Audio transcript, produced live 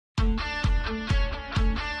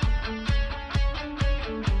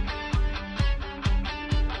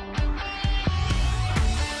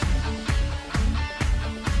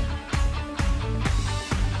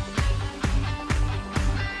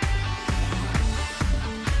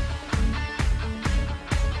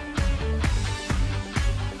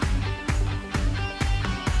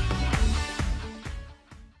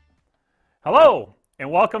Hello, and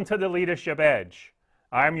welcome to the Leadership Edge.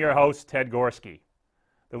 I'm your host, Ted Gorski.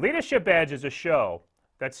 The Leadership Edge is a show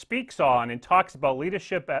that speaks on and talks about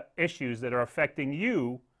leadership issues that are affecting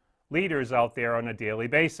you, leaders out there, on a daily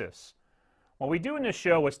basis. What we do in this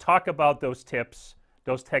show is talk about those tips,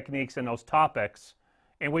 those techniques, and those topics,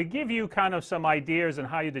 and we give you kind of some ideas on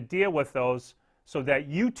how you to deal with those so that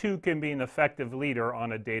you too can be an effective leader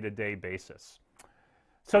on a day-to-day basis.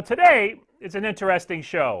 So today, it's an interesting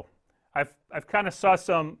show. I've kind of saw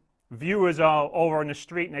some viewers over on the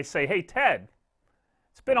street, and they say, "Hey, Ted,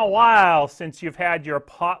 it's been a while since you've had your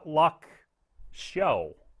potluck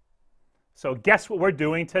show. So guess what we're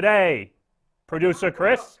doing today, Producer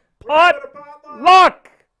Chris?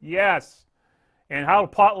 Potluck! Yes. And how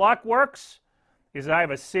potluck works is I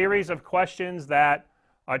have a series of questions that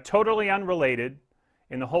are totally unrelated,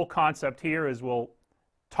 and the whole concept here is we'll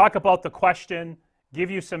talk about the question,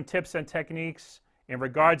 give you some tips and techniques in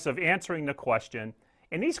regards of answering the question.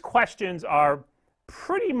 And these questions are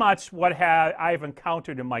pretty much what I've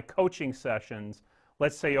encountered in my coaching sessions,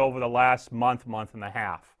 let's say over the last month and a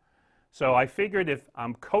half. So I figured if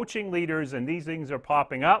I'm coaching leaders and these things are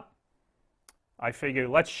popping up, I figured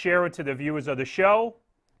let's share it to the viewers of the show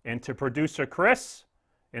and to Producer Chris,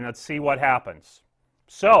 and let's see what happens.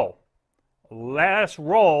 So let's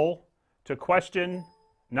roll to question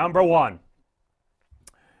number one.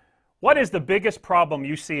 What is the biggest problem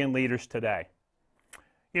you see in leaders today?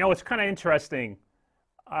 You know, it's kind of interesting.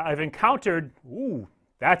 I've encountered,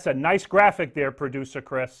 that's a nice graphic there, Producer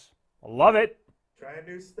Chris. I love it. Trying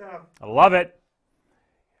new stuff. I love it.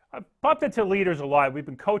 I've bumped into leaders a lot. We've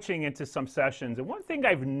been coaching into some sessions, and one thing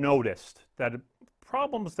I've noticed that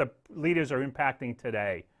problems that leaders are impacting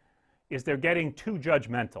today is they're getting too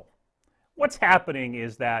judgmental. What's happening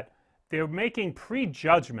is that they're making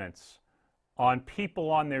prejudgments on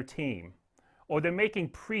people on their team, or they're making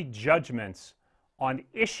prejudgments on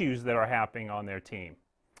issues that are happening on their team.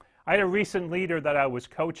 I had a recent leader that I was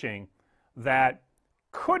coaching that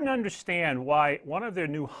couldn't understand why one of their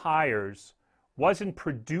new hires wasn't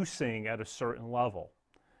producing at a certain level.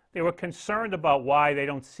 They were concerned about why they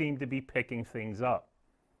don't seem to be picking things up.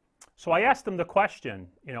 So I asked them the question,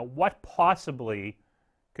 what possibly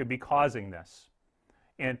could be causing this?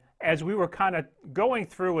 And as we were kind of going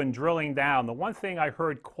through and drilling down, the one thing I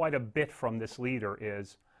heard quite a bit from this leader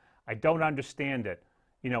is, I don't understand it.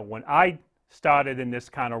 When I started in this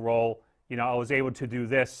kind of role, I was able to do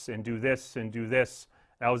this and do this and do this.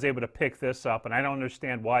 And I was able to pick this up, and I don't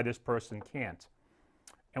understand why this person can't.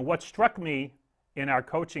 And what struck me in our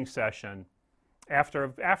coaching session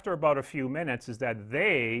after about a few minutes is that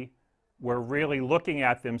they were really looking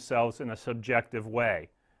at themselves in a subjective way.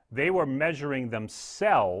 They were measuring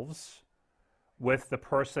themselves with the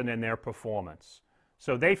person and their performance.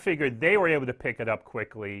 So they figured they were able to pick it up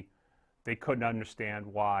quickly. They couldn't understand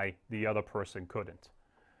why the other person couldn't.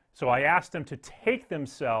 So I asked them to take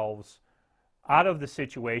themselves out of the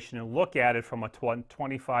situation and look at it from a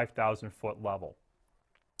 25,000-foot level.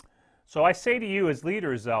 So I say to you as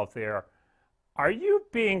leaders out there, are you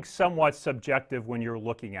being somewhat subjective when you're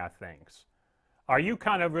looking at things? Are you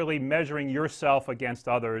kind of really measuring yourself against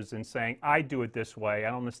others and saying, I do it this way, I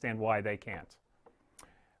don't understand why they can't?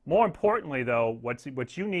 More importantly, though,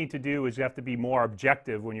 what you need to do is you have to be more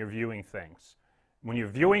objective when you're viewing things. When you're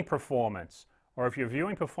viewing performance, or if you're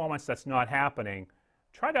viewing performance that's not happening,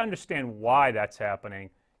 try to understand why that's happening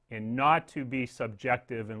and not to be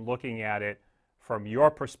subjective and looking at it from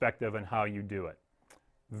your perspective and how you do it.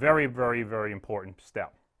 Very, very, very important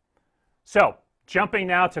step. So, jumping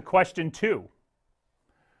now to question 2.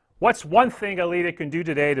 What's one thing a leader can do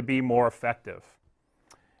today to be more effective?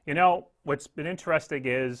 What's been interesting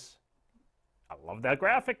is, I love that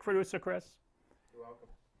graphic, Producer Chris. You're welcome.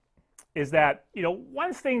 Is that,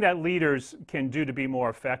 one thing that leaders can do to be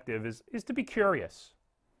more effective is to be curious.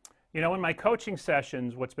 In my coaching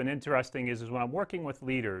sessions, what's been interesting is when I'm working with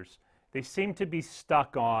leaders, they seem to be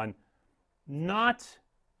stuck on not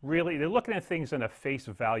really, they're looking at things in a face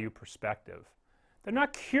value perspective. They're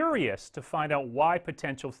not curious to find out why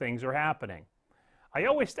potential things are happening. I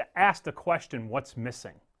always ask the question, what's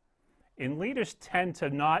missing? And leaders tend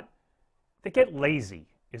to they get lazy,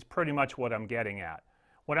 is pretty much what I'm getting at.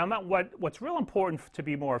 What's real important to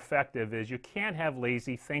be more effective is you can't have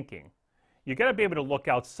lazy thinking. You got to be able to look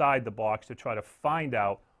outside the box to try to find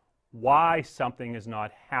out why something is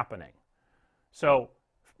not happening. So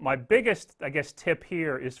my biggest, tip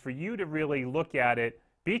here is for you to really look at it,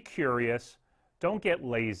 be curious, don't get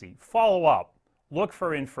lazy, follow up, look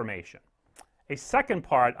for information. A second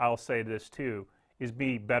part, I'll say this too, is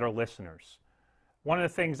be better listeners. One of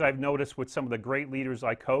the things I've noticed with some of the great leaders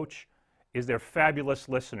I coach is they're fabulous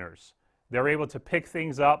listeners. They're able to pick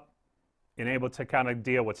things up and able to kind of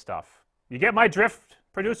deal with stuff. You get my drift,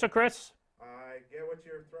 Producer Chris? I get what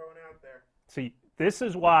you're throwing out there. See, this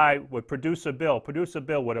is why with Producer Bill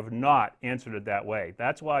would have not answered it that way.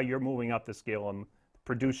 That's why you're moving up the scale in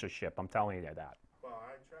producership. I'm telling you that. Well,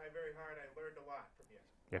 I tried very hard. I learned a lot from you.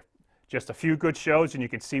 Yeah. Just a few good shows and you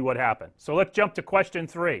can see what happened. So let's jump to question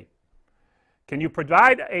 3. Can you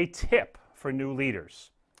provide a tip for new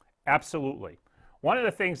leaders? Absolutely. One of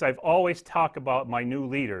the things I've always talked about my new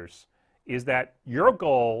leaders is that your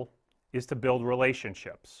goal is to build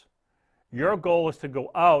relationships. Your goal is to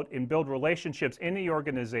go out and build relationships in the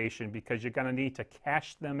organization because you're going to need to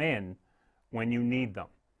cash them in when you need them.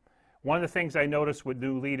 One of the things I notice with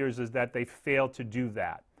new leaders is that they fail to do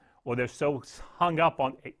that, or they're so hung up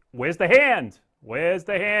on, hey, where's the hand? Where's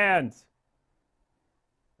the hand?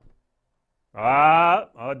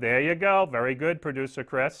 Oh, there you go. Very good, Producer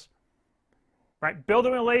Chris. Right,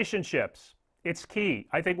 building relationships. It's key.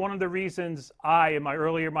 I think one of the reasons in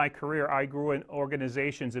my career, I grew in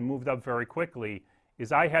organizations and moved up very quickly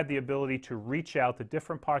is I had the ability to reach out to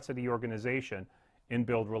different parts of the organization and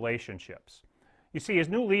build relationships. You see, as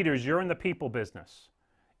new leaders, you're in the people business.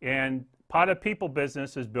 And part of people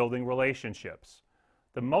business is building relationships.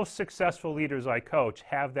 The most successful leaders I coach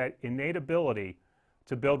have that innate ability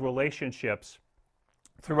to build relationships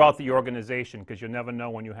throughout the organization because you'll never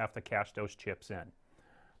know when you have to cash those chips in.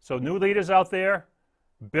 So new leaders out there,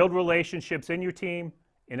 build relationships in your team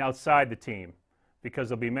and outside the team because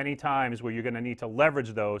there'll be many times where you're going to need to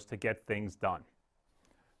leverage those to get things done.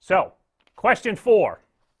 So, question 4,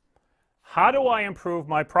 how do I improve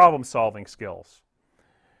my problem-solving skills?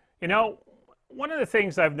 You know, one of the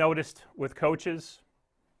things I've noticed with coaches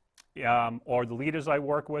or the leaders I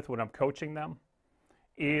work with when I'm coaching them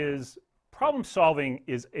is problem solving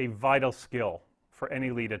is a vital skill for any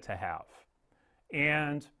leader to have.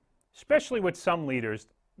 And especially with some leaders,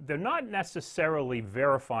 they're not necessarily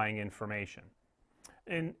verifying information.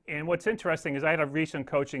 And what's interesting is I had a recent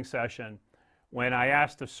coaching session when I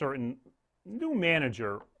asked a certain new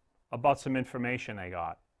manager about some information they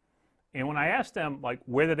got. And when I asked them, like,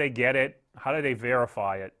 where did they get it? How did they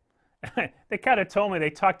verify it? They kind of told me they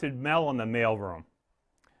talked to Mel in the mailroom.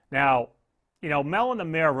 Now, you know, Mel in the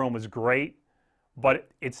mailroom is great, but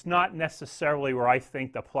it's not necessarily where I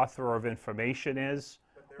think the plethora of information is.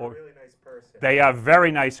 But they're a really nice person. They are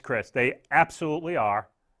very nice, Chris. They absolutely are.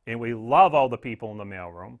 And we love all the people in the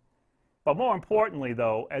mailroom. But more importantly,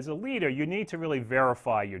 though, as a leader, you need to really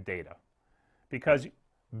verify your data. Because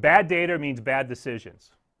bad data means bad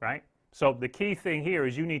decisions, right? So the key thing here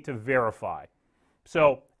is you need to verify.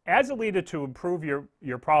 So as a leader, to improve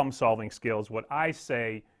your problem-solving skills, what I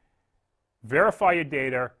say, verify your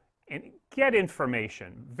data and get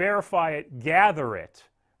information. Verify it,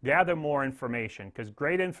 gather more information, because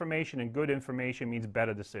great information and good information means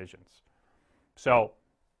better decisions. So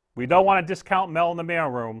we don't want to discount Mel in the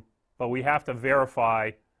mailroom, but we have to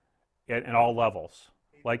verify it at all levels.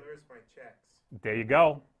 Like, my checks. There you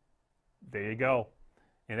go. There you go.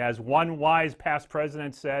 And as one wise past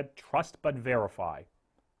president said, trust but verify.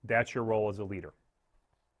 That's your role as a leader.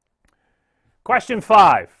 Question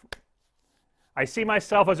 5. I see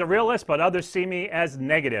myself as a realist, but others see me as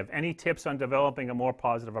negative. Any tips on developing a more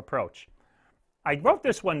positive approach? I wrote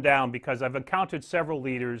this one down because I've encountered several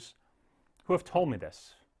leaders who have told me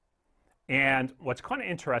this. And what's kind of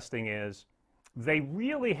interesting is they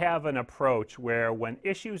really have an approach where when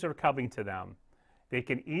issues are coming to them, they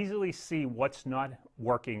can easily see what's not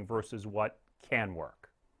working versus what can work.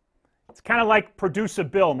 It's kind of like Producer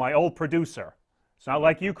Bill, my old producer. It's not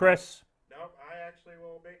like you, Chris. Nope, I actually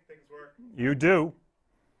will make things work. You do.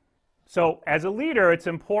 So as a leader, it's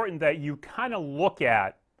important that you kind of look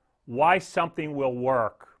at why something will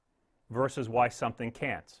work versus why something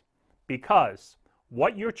can't. Because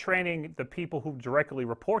what you're training the people who directly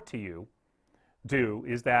report to you do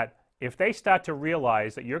is that if they start to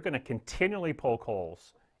realize that you're going to continually poke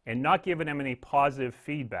holes and not giving them any positive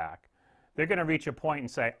feedback, they're going to reach a point and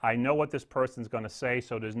say, I know what this person's going to say,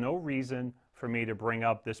 so there's no reason for me to bring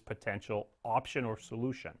up this potential option or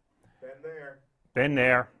solution. Been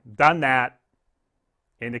there, done that.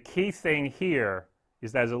 And the key thing here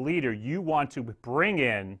is that as a leader, you want to bring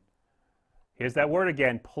in, here's that word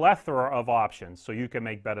again, plethora of options so you can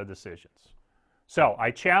make better decisions. So I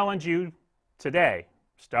challenge you today,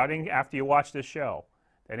 starting after you watch this show,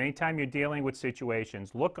 that anytime you're dealing with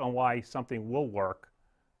situations, look on why something will work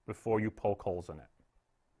before you poke holes in it.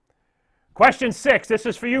 Question 6, this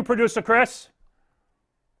is for you, Producer Chris.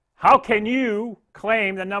 How can you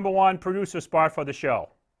claim the #1 producer spot for the show?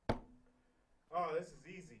 Oh, this is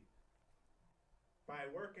easy. By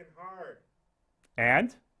working hard.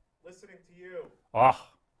 And? listening to you. Oh,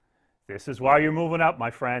 this is why you're moving up, my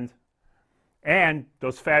friend. And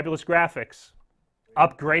those fabulous graphics.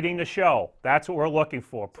 Upgrading the show. That's what we're looking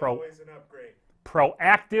for. It's always an upgrade.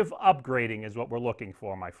 Proactive upgrading is what we're looking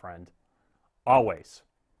for, my friend. Always.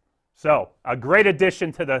 So, a great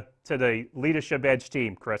addition to the Leadership Edge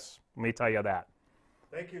team, Chris. Let me tell you that.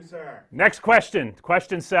 Thank you, sir. Next question,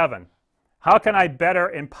 question 7. How can I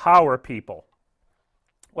better empower people?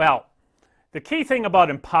 Well, the key thing about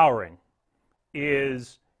empowering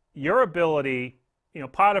is your ability,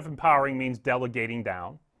 part of empowering means delegating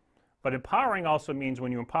down, but empowering also means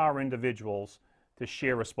when you empower individuals to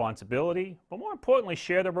share responsibility, but more importantly,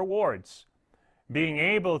 share the rewards. Being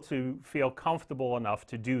able to feel comfortable enough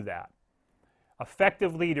to do that.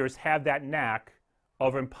 Effective leaders have that knack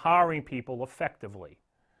of empowering people effectively.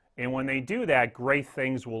 And when they do that, great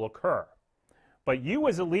things will occur. But you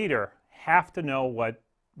as a leader have to know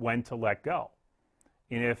when to let go.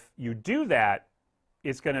 And if you do that,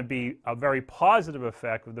 it's going to be a very positive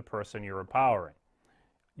effect of the person you're empowering.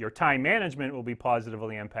 Your time management will be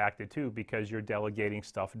positively impacted too because you're delegating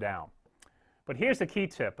stuff down. But here's the key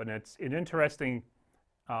tip, and it's an interesting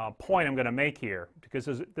point I'm going to make here, because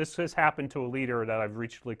this has happened to a leader that I've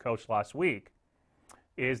recently coached last week,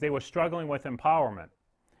 is they were struggling with empowerment.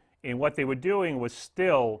 And what they were doing was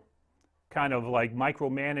still kind of like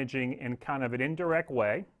micromanaging in kind of an indirect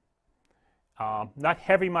way. Not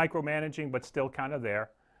heavy micromanaging, but still kind of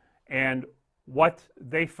there. And what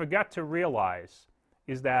they forgot to realize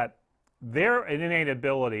is that their innate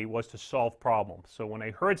ability was to solve problems. So when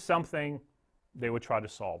they heard something, they would try to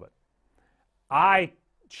solve it. I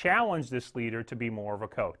challenged this leader to be more of a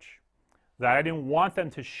coach. That I didn't want them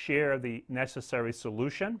to share the necessary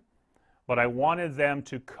solution, but I wanted them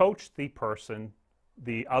to coach the person,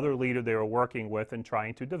 the other leader they were working with and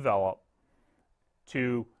trying to develop,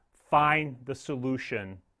 to find the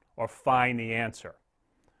solution or find the answer.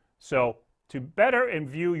 So to better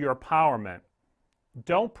view your empowerment,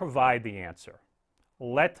 don't provide the answer.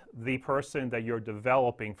 Let the person that you're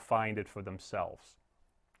developing find it for themselves.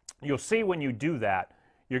 You'll see when you do that,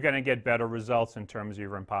 you're going to get better results in terms of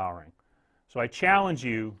your empowering. So I challenge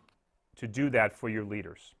you to do that for your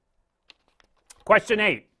leaders. Question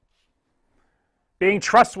 8. Being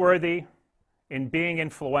trustworthy and being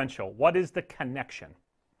influential. What is the connection?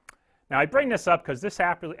 Now, I bring this up because this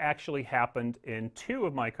actually happened in 2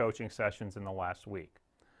 of my coaching sessions in the last week.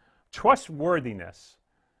 Trustworthiness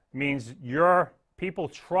means your people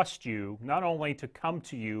trust you not only to come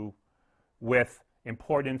to you with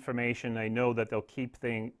important information, they know that you'll keep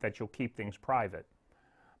things private.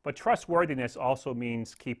 But trustworthiness also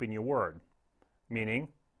means keeping your word, meaning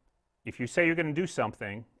if you say you're going to do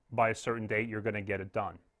something by a certain date, you're going to get it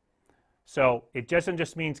done. So it doesn't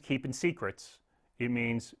just mean keeping secrets, it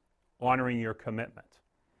means honoring your commitment.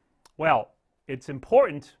 Well, it's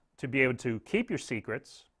important to be able to keep your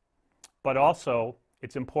secrets, but also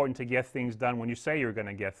it's important to get things done when you say you're going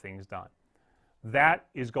to get things done. That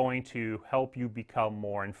is going to help you become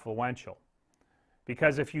more influential.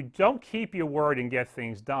 Because if you don't keep your word and get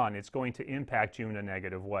things done, it's going to impact you in a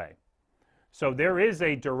negative way. So there is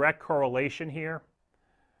a direct correlation here,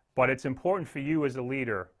 but it's important for you as a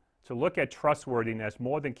leader to look at trustworthiness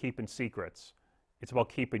more than keeping secrets. It's about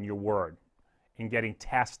keeping your word and getting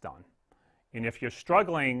tasks done. And if you're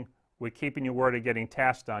struggling with keeping your word and getting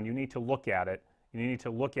tasks done, you need to look at it. You need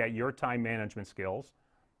to look at your time management skills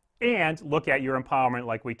and look at your empowerment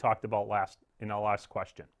like we talked about in our last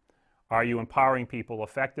question. Are you empowering people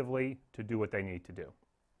effectively to do what they need to do?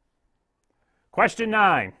 Question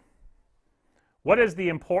 9. What is the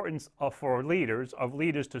importance for leaders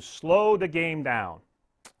to slow the game down?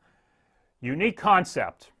 Unique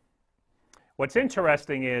concept. What's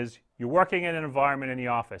interesting is you're working in an environment in the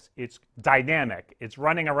office. It's dynamic. It's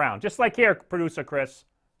running around. Just like here, producer Chris.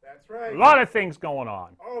 That's right. A lot of things going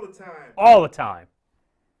on. All the time. All the time.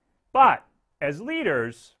 But as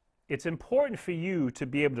leaders, it's important for you to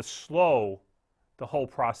be able to slow the whole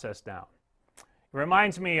process down. It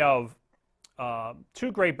reminds me of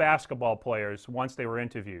 2 great basketball players once they were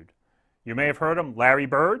interviewed. You may have heard them, Larry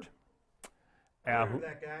Bird. I heard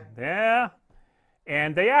that guy. Yeah.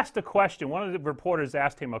 And they asked a question. One of the reporters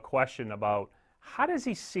asked him a question about how does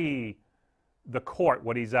he see the court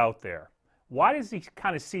when he's out there? Why does he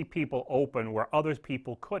kind of see people open where other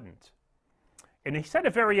people couldn't? And he said a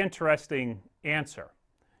very interesting answer.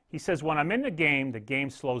 He says, when I'm in the game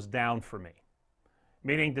slows down for me.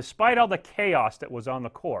 Meaning, despite all the chaos that was on the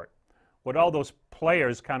court, with all those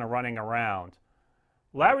players kind of running around,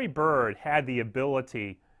 Larry Bird had the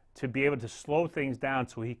ability to be able to slow things down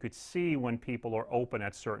so he could see when people are open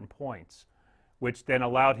at certain points, which then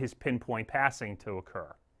allowed his pinpoint passing to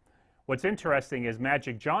occur. What's interesting is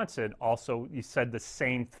Magic Johnson also he said the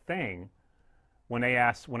same thing when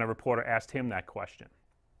a reporter asked him that question.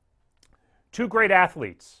 Two great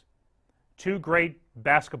athletes, two great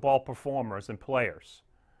basketball performers and players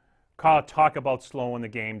talk about slowing the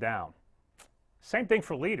game down. Same thing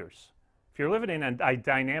for leaders. If you're living in a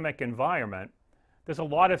dynamic environment, there's a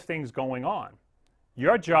lot of things going on.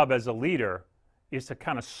 Your job as a leader is to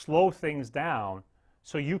kind of slow things down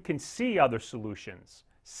so you can see other solutions,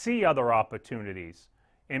 see other opportunities,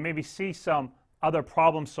 and maybe see some other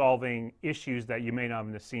problem-solving issues that you may not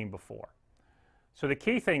have seen before. So the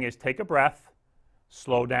key thing is take a breath,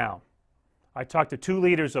 slow down. I talked to two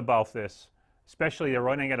leaders about this, especially they're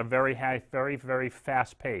running at a very high, very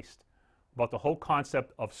fast pace, about the whole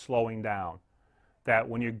concept of slowing down. That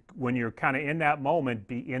when you're kind of in that moment,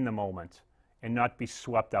 be in the moment and not be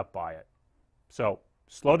swept up by it. So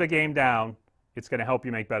slow the game down. It's going to help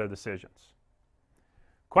you make better decisions.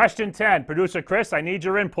 Question 10, producer Chris, I need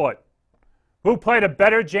your input. Who played a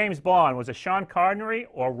better James Bond? Was it Sean Connery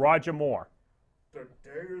or Roger Moore? The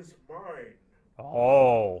day is mine.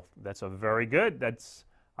 Oh, that's a very good.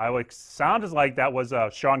 Sounded like that was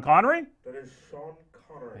Sean Connery? That is Sean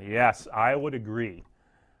Connery. Yes, I would agree.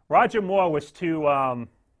 Roger Moore was too, what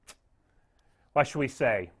should we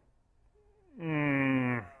say?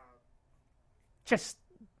 Just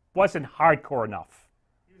wasn't hardcore enough.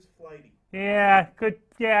 He was flighty. Yeah, good.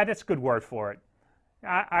 Yeah, that's a good word for it.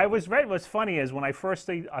 What's funny is when I first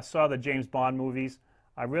saw the James Bond movies,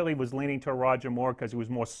 I really was leaning to Roger Moore because he was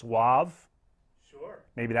more suave. Sure.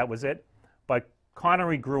 Maybe that was it. But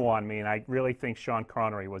Connery grew on me, and I really think Sean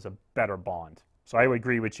Connery was a better Bond. So I would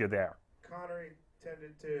agree with you there. Connery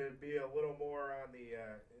tended to be a little more on the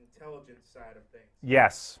intelligence side of things.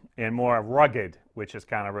 Yes, and more rugged, which is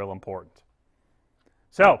kind of real important.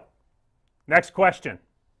 So, next question.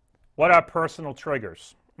 What are personal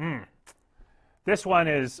triggers? This one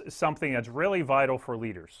is something that's really vital for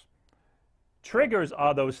leaders. Triggers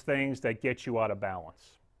are those things that get you out of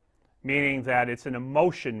balance, meaning that it's an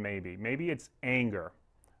emotion maybe. Maybe it's anger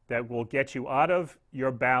that will get you out of your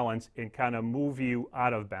balance and kind of move you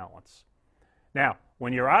out of balance. Now,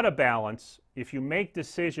 when you're out of balance, if you make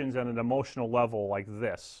decisions on an emotional level like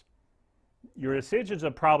this, your decisions are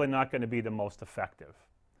probably not going to be the most effective.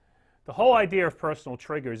 The whole idea of personal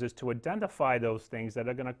triggers is to identify those things that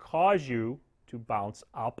are going to cause you to bounce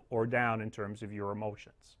up or down in terms of your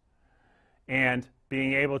emotions. And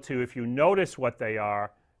being able to, if you notice what they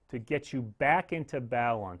are, to get you back into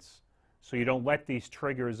balance so you don't let these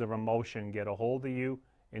triggers of emotion get a hold of you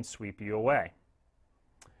and sweep you away.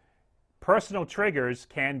 Personal triggers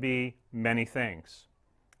can be many things.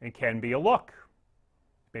 It can be a look,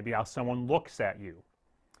 maybe how someone looks at you.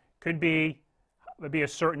 Could be a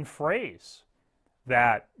certain phrase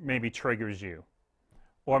that maybe triggers you.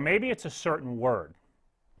 Or maybe it's a certain word.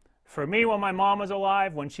 For me, when my mom was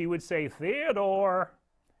alive, when she would say Theodore,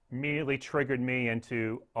 immediately triggered me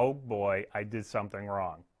into, oh boy, I did something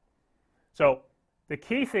wrong. So the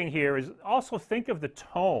key thing here is also think of the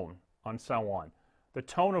tone on someone, the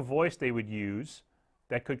tone of voice they would use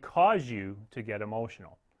that could cause you to get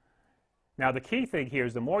emotional. Now the key thing here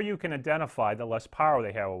is the more you can identify, the less power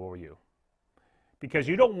they have over you. Because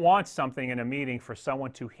you don't want something in a meeting for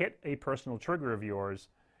someone to hit a personal trigger of yours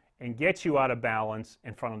and get you out of balance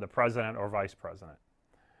in front of the president or vice president.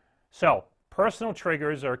 So personal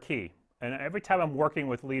triggers are key. And every time I'm working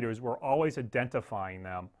with leaders, we're always identifying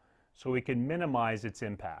them so we can minimize its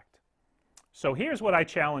impact. So here's what I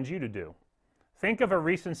challenge you to do. Think of a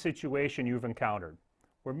recent situation you've encountered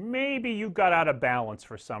where maybe you got out of balance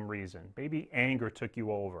for some reason. Maybe anger took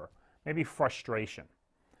you over. Maybe frustration.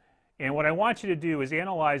 And what I want you to do is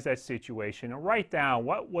analyze that situation and write down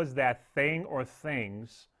what was that thing or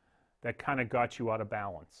things that kind of got you out of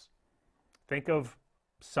balance. Think of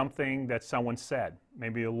something that someone said,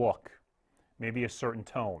 maybe a look, maybe a certain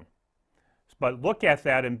tone. But look at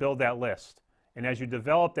that and build that list. And as you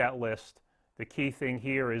develop that list, the key thing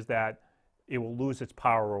here is that it will lose its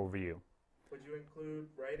power over you. Would you include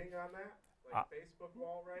writing on that? Like Facebook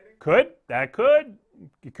wall writing? Could. That could.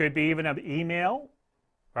 It could be even an email,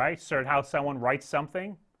 right? Sort of how someone writes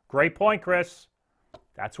something. Great point, Chris.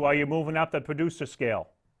 That's why you're moving up the producer scale.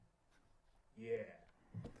 Yeah.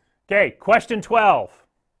 Okay, question 12.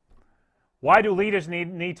 Why do leaders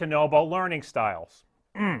need to know about learning styles?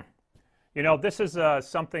 You know, this is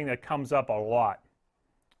something that comes up a lot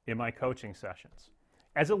in my coaching sessions.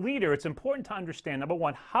 As a leader, it's important to understand, number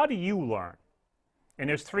one, how do you learn? And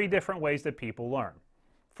there's three different ways that people learn.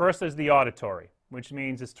 First is the auditory, which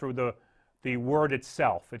means it's through the word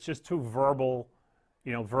itself. It's just through verbal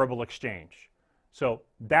exchange. So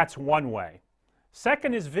that's one way.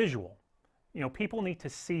 Second is visual. people need to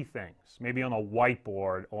see things, maybe on a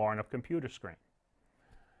whiteboard or on a computer screen.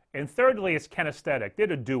 And thirdly, it's kinesthetic. They're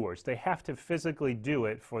the doers. They have to physically do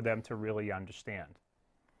it for them to really understand.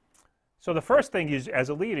 So the first thing is, as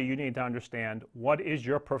a leader, you need to understand what is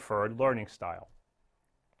your preferred learning style.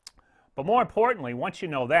 But more importantly, once you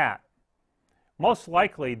know that, most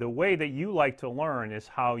likely the way that you like to learn is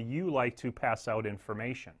how you like to pass out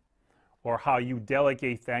information, or how you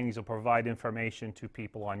delegate things or provide information to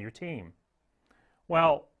people on your team.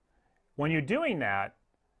 Well, when you're doing that,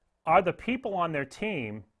 are the people on their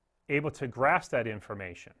team able to grasp that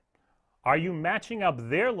information? Are you matching up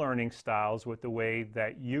their learning styles with the way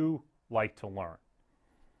that you like to learn?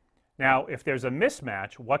 Now, if there's a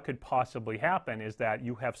mismatch, what could possibly happen is that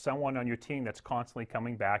you have someone on your team that's constantly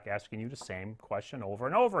coming back asking you the same question over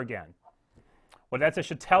and over again. What that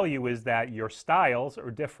should tell you is that your styles are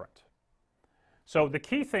different. So the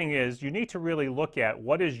key thing is you need to really look at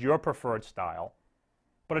what is your preferred style,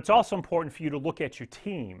 but it's also important for you to look at your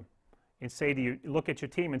team and look at your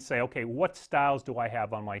team and say, okay, what styles do I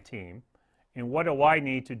have on my team, and what do I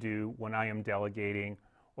need to do when I am delegating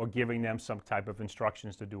or giving them some type of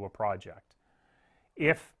instructions to do a project?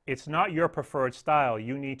 If it's not your preferred style,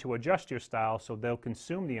 you need to adjust your style so they'll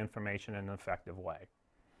consume the information in an effective way.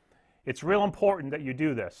 It's real important that you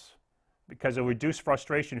do this because it'll reduce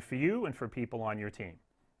frustration for you and for people on your team.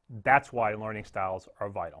 That's why learning styles are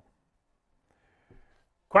vital.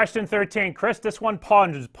 Question 13, Chris, this one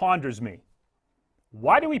ponders me.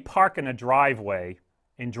 Why do we park in a driveway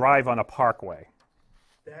and drive on a parkway?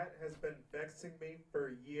 That has been vexing me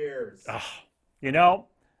for years. I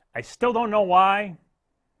still don't know why,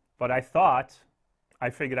 but I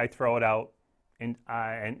figured I'd throw it out and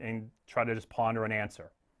try to just ponder an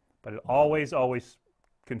answer. But it always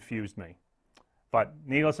confused me. But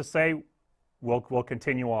needless to say, we'll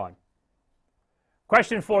continue on.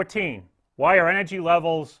 Question 14, why are energy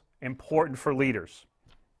levels important for leaders?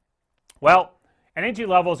 Well, energy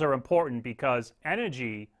levels are important because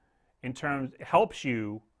energy helps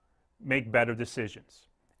you make better decisions.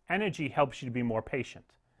 Energy helps you to be more patient.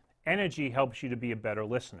 Energy helps you to be a better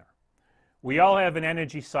listener. We all have an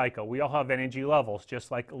energy cycle. We all have energy levels, just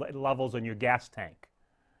like levels in your gas tank.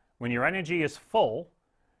 When your energy is full,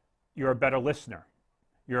 you're a better listener.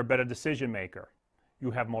 You're a better decision maker. You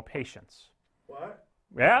have more patience. What?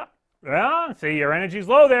 Yeah. See, your energy's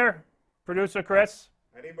low there, Producer Chris.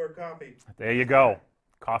 I need more coffee. There you go.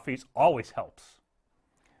 Coffee always helps.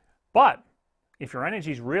 But if your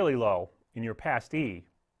energy's really low and you're past E,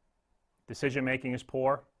 decision making is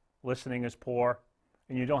poor, listening is poor,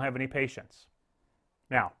 and you don't have any patience.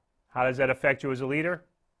 Now, how does that affect you as a leader?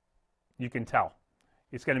 You can tell.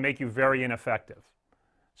 It's going to make you very ineffective.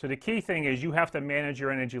 So the key thing is you have to manage your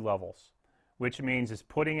energy levels, which means is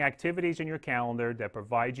putting activities in your calendar that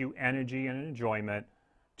provide you energy and enjoyment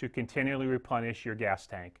to continually replenish your gas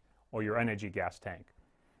tank or your energy gas tank.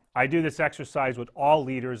 I do this exercise with all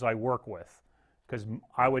leaders I work with because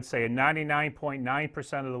I would say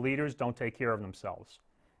 99.9% of the leaders don't take care of themselves.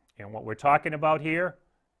 And what we're talking about here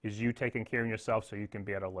is you taking care of yourself so you can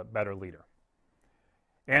be a better leader.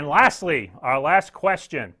 And lastly, our last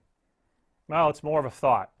question. Well, it's more of a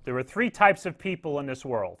thought. There are three types of people in this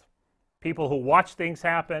world. People who watch things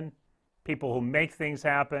happen, people who make things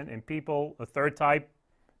happen, and a third type,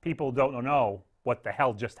 people who don't know what the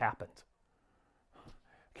hell just happened.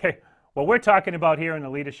 Okay, what we're talking about here in the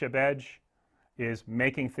Leadership Edge is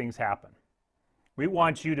making things happen. We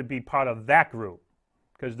want you to be part of that group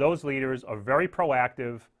because those leaders are very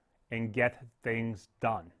proactive and get things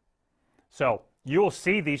done. So you'll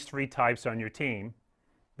see these three types on your team.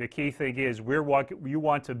 The key thing is you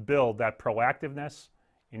want to build that proactiveness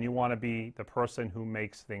and you want to be the person who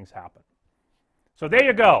makes things happen. So there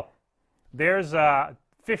you go. There's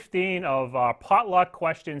 15 of our potluck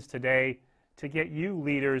questions today to get you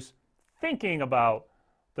leaders thinking about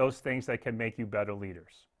those things that can make you better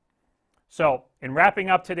leaders. So in wrapping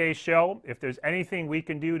up today's show, if there's anything we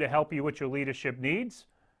can do to help you with your leadership needs,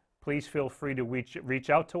 please feel free to reach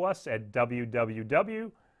out to us at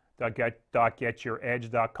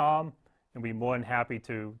www.getyouredge.com, and we'll be more than happy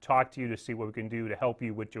to talk to you to see what we can do to help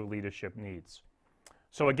you with your leadership needs.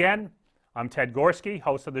 So again, I'm Ted Gorski,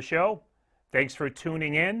 host of the show. Thanks for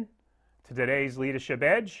tuning in to today's Leadership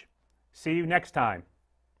Edge. See you next time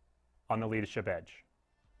on the Leadership Edge.